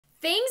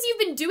Things you've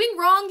been doing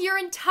wrong your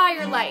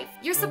entire life.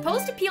 You're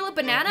supposed to peel a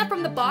banana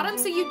from the bottom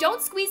so you don't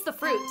squeeze the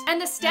fruit,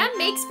 and the stem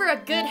makes for a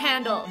good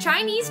handle.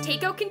 Chinese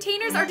takeout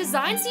containers are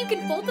designed so you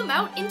can fold them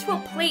out into a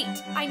plate.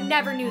 I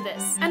never knew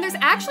this. And there's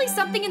actually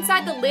something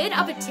inside the lid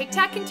of a Tic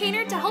Tac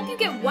container to help you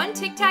get one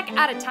Tic Tac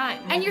at a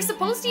time. And you're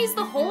supposed to use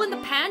the hole in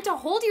the pan to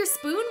hold your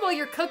spoon while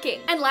you're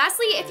cooking. And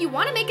lastly, if you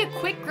want to make a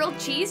quick grilled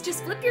cheese,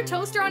 just flip your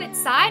toaster on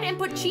its side and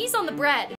put cheese on the bread.